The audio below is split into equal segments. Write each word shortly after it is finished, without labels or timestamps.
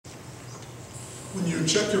When you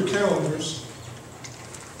check your calendars,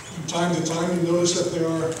 from time to time you notice that there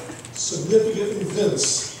are significant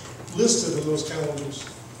events listed in those calendars,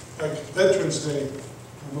 like Veterans Day,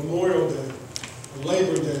 Memorial Day,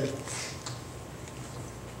 Labor Day,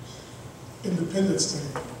 Independence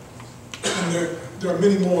Day, and there are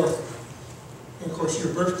many more. And of course,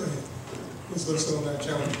 your birthday is listed on that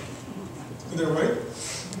calendar. Isn't that right?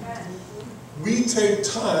 We take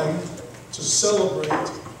time to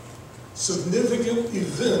celebrate significant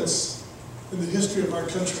events in the history of our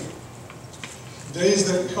country.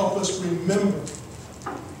 Days that help us remember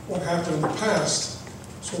what happened in the past,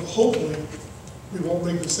 so hopefully we won't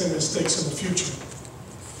make the same mistakes in the future.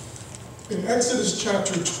 In Exodus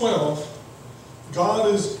chapter 12,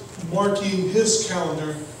 God is marking his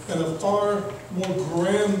calendar at a far more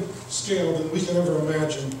grand scale than we can ever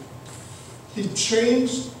imagine. He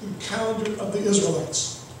changed the calendar of the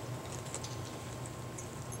Israelites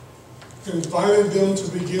and invited them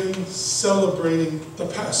to begin celebrating the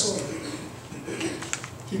Passover.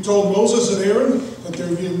 He told Moses and Aaron that there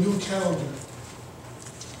would be a new calendar.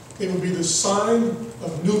 It would be the sign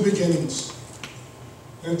of new beginnings.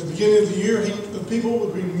 And at the beginning of the year, the people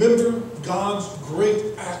would remember God's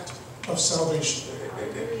great act of salvation.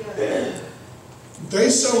 They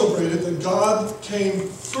celebrated that God came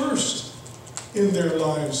first in their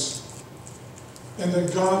lives and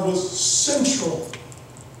that God was central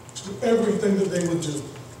to everything that they would do.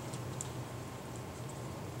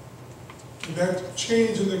 And that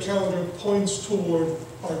change in the calendar points toward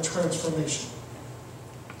our transformation.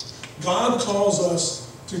 God calls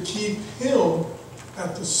us to keep him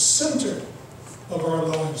at the center of our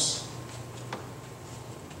lives.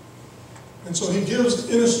 And so he gives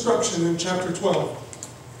instruction in chapter 12.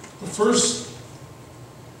 The first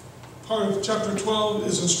part of chapter 12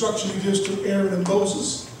 is instruction he gives to Aaron and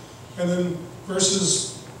Moses. And then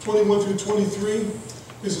verses 21 through 23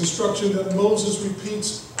 is instruction that Moses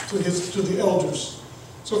repeats to the elders.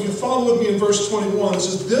 So if you follow with me in verse 21, it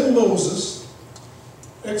says, Then Moses,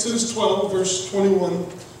 Exodus 12, verse 21,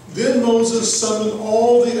 Then Moses summoned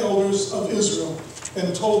all the elders of Israel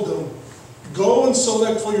and told them, Go and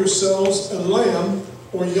select for yourselves a lamb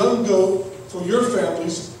or young goat for your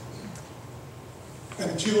families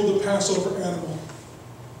and kill the Passover animal.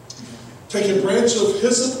 Take a branch of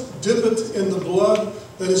hyssop, dip it in the blood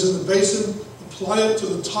that is in the basin, apply it to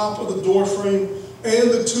the top of the door frame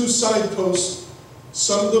and the two side posts,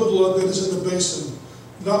 some of the blood that is in the basin.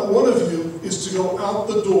 Not one of you is to go out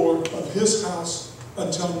the door of his house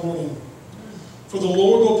until morning. For the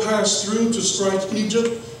Lord will pass through to strike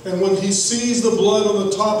Egypt, and when he sees the blood on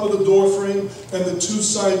the top of the door frame and the two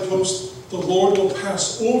side posts, the Lord will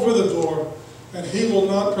pass over the door, and he will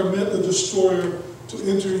not permit the destroyer to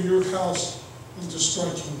enter your house and to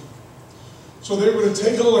strike you. So they were to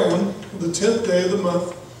take a lamb on the 10th day of the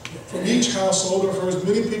month from each household, or for as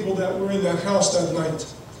many people that were in that house that night.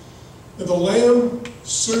 And the lamb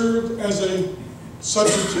served as a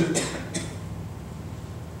substitute.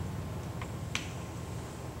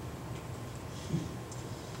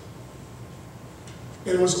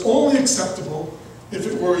 And it was only acceptable if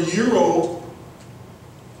it were a year old,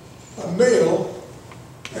 a male,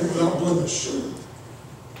 and without blemish.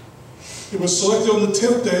 It was selected on the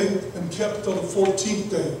 10th day and kept till the 14th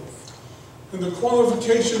day. And the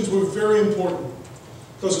qualifications were very important.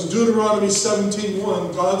 Because in Deuteronomy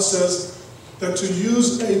 17:1, God says that to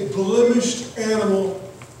use a blemished animal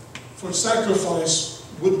for sacrifice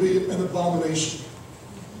would be an abomination.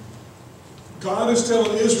 God is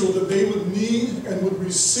telling Israel that they would need and would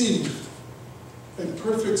receive a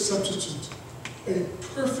perfect substitute, a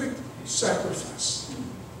perfect sacrifice.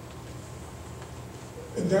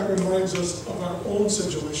 And that reminds us of our own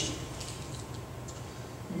situation.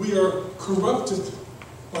 We are corrupted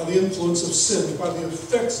by the influence of sin, by the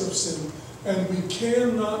effects of sin, and we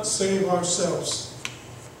cannot save ourselves.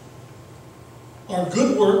 Our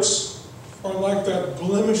good works are like that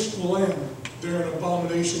blemished lamb. They're an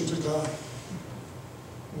abomination to God.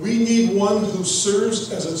 We need one who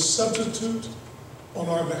serves as a substitute on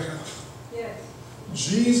our behalf. Yes.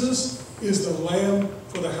 Jesus is the Lamb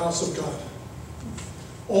for the house of God.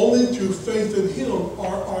 Only through faith in him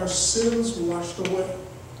are our sins washed away.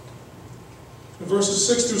 In verses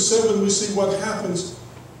 6 through 7, we see what happens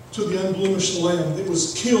to the unblemished lamb. It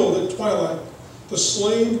was killed at twilight. The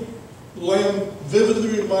slain lamb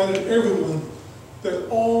vividly reminded everyone that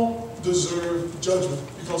all deserve judgment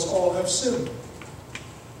because all have sinned.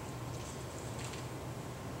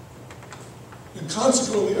 And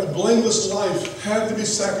consequently, a blameless life had to be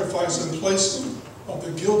sacrificed in place of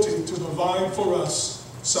the guilty to provide for us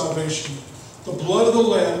salvation. The blood of the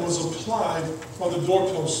lamb was applied on the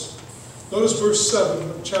doorpost. Notice verse 7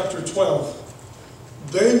 of chapter 12.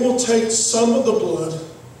 They will take some of the blood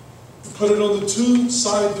and put it on the two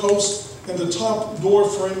side posts and the top door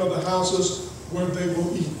frame of the houses where they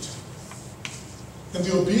will eat. And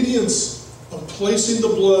the obedience of placing the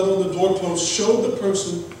blood on the doorpost showed the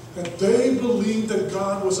person that they believed that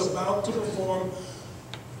God was about to perform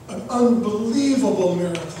an unbelievable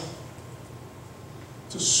miracle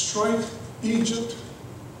to strike Egypt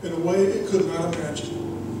in a way it could not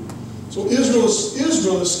imagine. So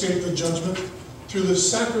Israel escaped the judgment through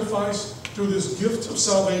this sacrifice, through this gift of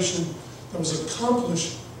salvation that was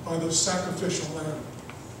accomplished by the sacrificial lamb.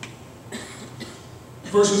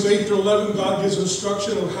 Verses 8 through 11, God gives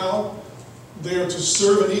instruction of how they are to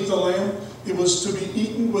serve and eat the lamb. It was to be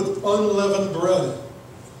eaten with unleavened bread.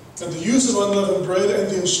 And the use of unleavened bread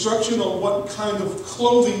and the instruction on what kind of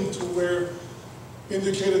clothing to wear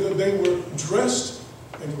indicated that they were dressed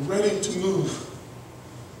and ready to move.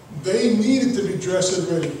 They needed to be dressed and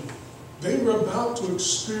ready. They were about to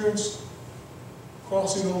experience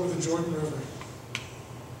crossing over the Jordan River.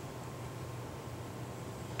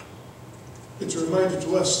 It's a reminder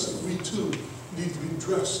to us that we too need to be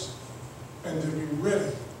dressed and to be ready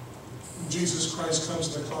when Jesus Christ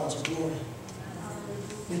comes in the clouds of glory.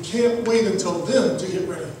 We can't wait until then to get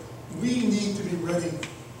ready. We need to be ready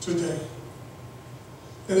today.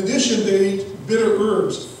 In addition, they ate bitter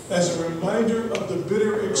herbs as a reminder of the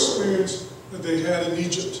bitter experience that they had in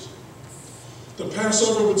Egypt. The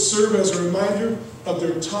Passover would serve as a reminder of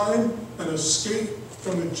their time and escape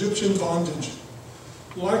from Egyptian bondage.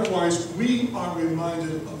 Likewise, we are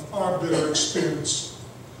reminded of our bitter experience.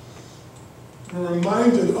 We're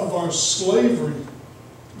reminded of our slavery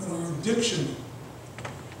and our addiction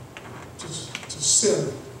to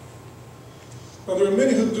sin. Now, there are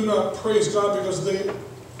many who do not praise God because they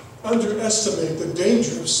underestimate the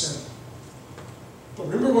danger of sin. But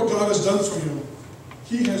remember what God has done for you.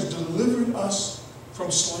 He has delivered us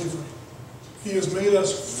from slavery. He has made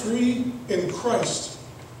us free in Christ.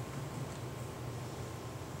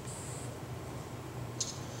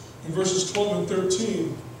 In verses 12 and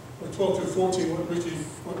 13, or 12 through 14,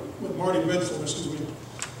 what Marty read for us,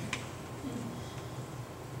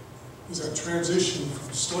 is that transition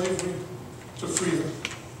from slavery to freedom.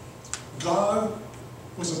 God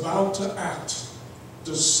was about to act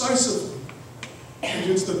decisively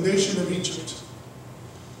against the nation of Egypt.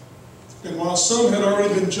 And while some had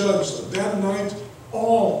already been judged, that night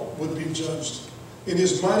all would be judged. In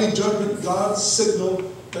his mighty judgment, God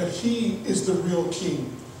signaled that he is the real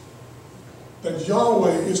king. That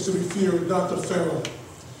Yahweh is to be feared, not the Pharaoh.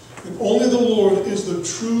 And only the Lord is the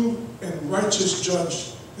true and righteous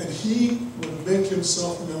judge, and he would make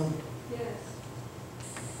himself known. Yes.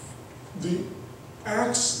 The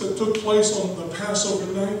acts that took place on the Passover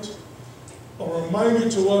night are a reminder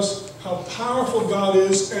to us how powerful God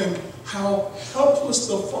is and how helpless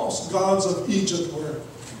the false gods of Egypt were.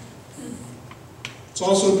 It's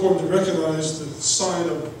also important to recognize the sign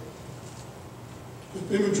of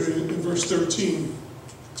imagery in verse 13.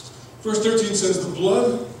 Verse 13 says, "The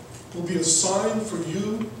blood will be a sign for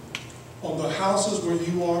you on the houses where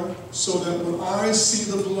you are, so that when I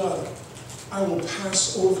see the blood, I will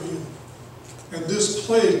pass over you. And this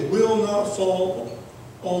plague will not fall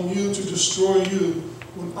on you to destroy you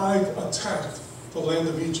when I attack the land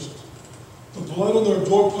of Egypt." The blood on their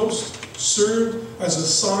doorpost served as a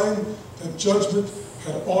sign that judgment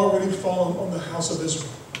had already fallen on the house of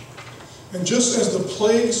Israel. And just as the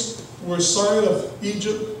plagues were a sign of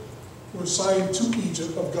Egypt, were a sign to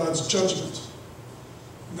Egypt of God's judgment,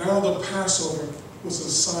 now the Passover was a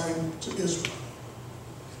sign to Israel.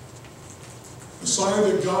 A sign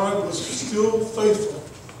that God was still faithful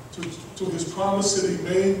to his promise that he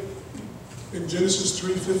made in Genesis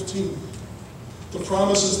 3:15. The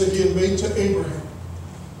promises that he had made to Abraham.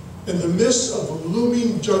 In the midst of the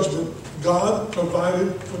looming judgment, God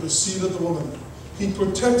provided for the seed of the woman. He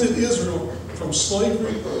protected Israel from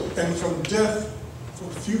slavery and from death for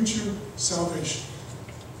future salvation.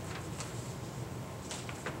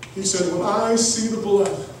 He said, "When I see the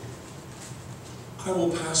blood, I will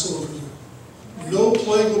pass over you. No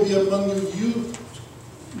plague will be among you.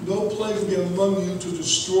 No plague will be among you to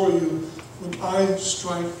destroy you when I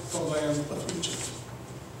strike the land of Egypt."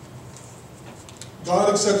 God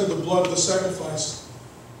accepted the blood of the sacrifice,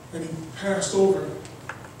 and he passed over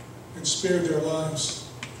and spared their lives.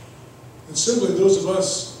 And simply those of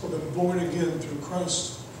us who have been born again through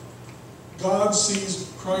Christ, God sees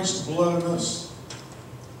Christ's blood in us,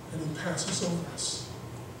 and he passes over us.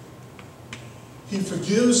 He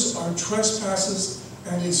forgives our trespasses,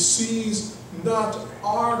 and he sees not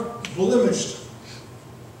our blemished,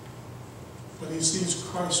 but he sees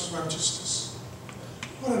Christ's righteousness.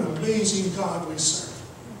 What an amazing God we serve.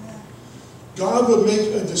 God would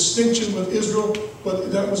make a distinction with Israel,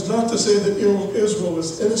 but that was not to say that Israel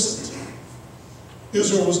was innocent.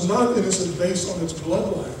 Israel was not innocent based on its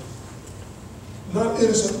bloodline, not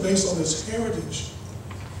innocent based on its heritage.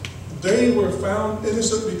 They were found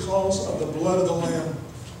innocent because of the blood of the Lamb,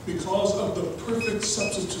 because of the perfect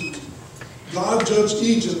substitute. God judged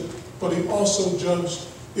Egypt, but he also judged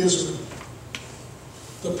Israel.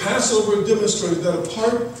 The Passover demonstrated that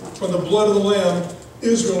apart from the blood of the Lamb,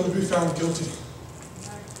 Israel would be found guilty.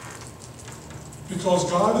 Because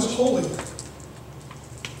God is holy,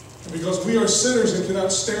 and because we are sinners and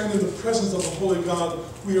cannot stand in the presence of a holy God,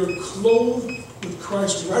 we are clothed with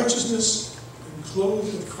Christ's righteousness and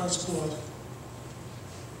clothed with Christ's blood.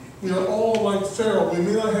 We are all like Pharaoh. We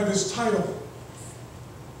may not have his title,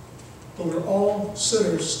 but we're all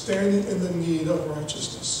sinners standing in the need of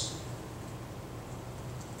righteousness.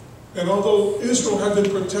 And although Israel had been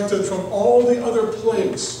protected from all the other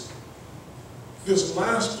plagues, this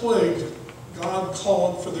last plague, God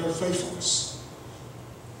called for their faithfulness.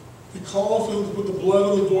 He called for them to put the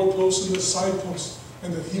blood on the doorposts and the side posts,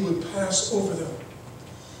 and that he would pass over them.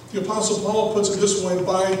 The Apostle Paul puts it this way: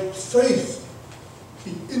 by faith,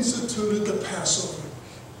 he instituted the Passover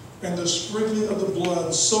and the sprinkling of the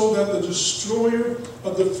blood, so that the destroyer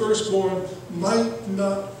of the firstborn might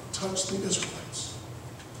not touch the Israelites.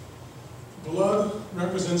 Blood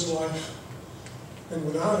represents life, and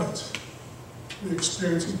without it, we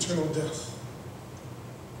experience eternal death.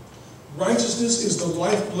 Righteousness is the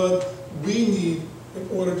lifeblood we need in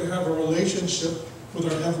order to have a relationship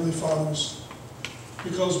with our Heavenly Fathers,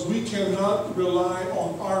 because we cannot rely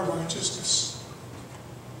on our righteousness.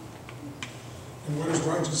 And where does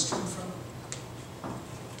righteousness come from?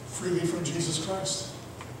 Freely from Jesus Christ.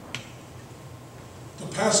 The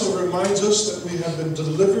Passover reminds us that we have been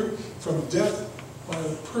delivered from death by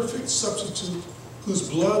a perfect substitute whose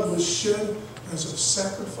blood was shed as a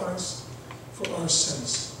sacrifice for our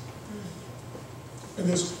sins. And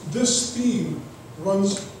this theme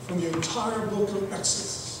runs from the entire book of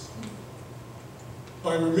Exodus.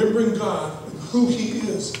 By remembering God and who he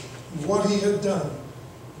is and what he had done,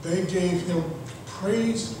 they gave him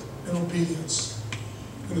praise and obedience.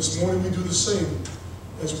 And this morning we do the same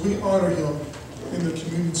as we honor him in the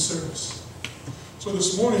communion service. So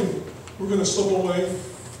this morning we're going to slip away.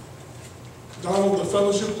 Donald, the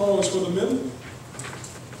fellowship hall is for the men.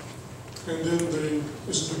 And then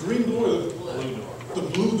is it the green door? The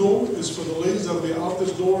blue door is for the ladies. That'll be out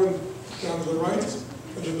this door and down to the right.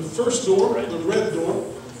 And then the first door, the red door,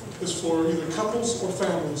 is for either couples or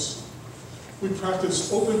families. We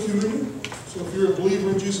practice open communion. So if you're a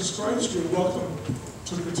believer in Jesus Christ, you're welcome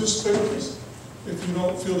to participate with us. If you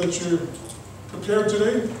don't feel that you're prepared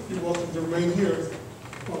today, you're welcome to remain here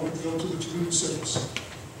while we go to the communion service.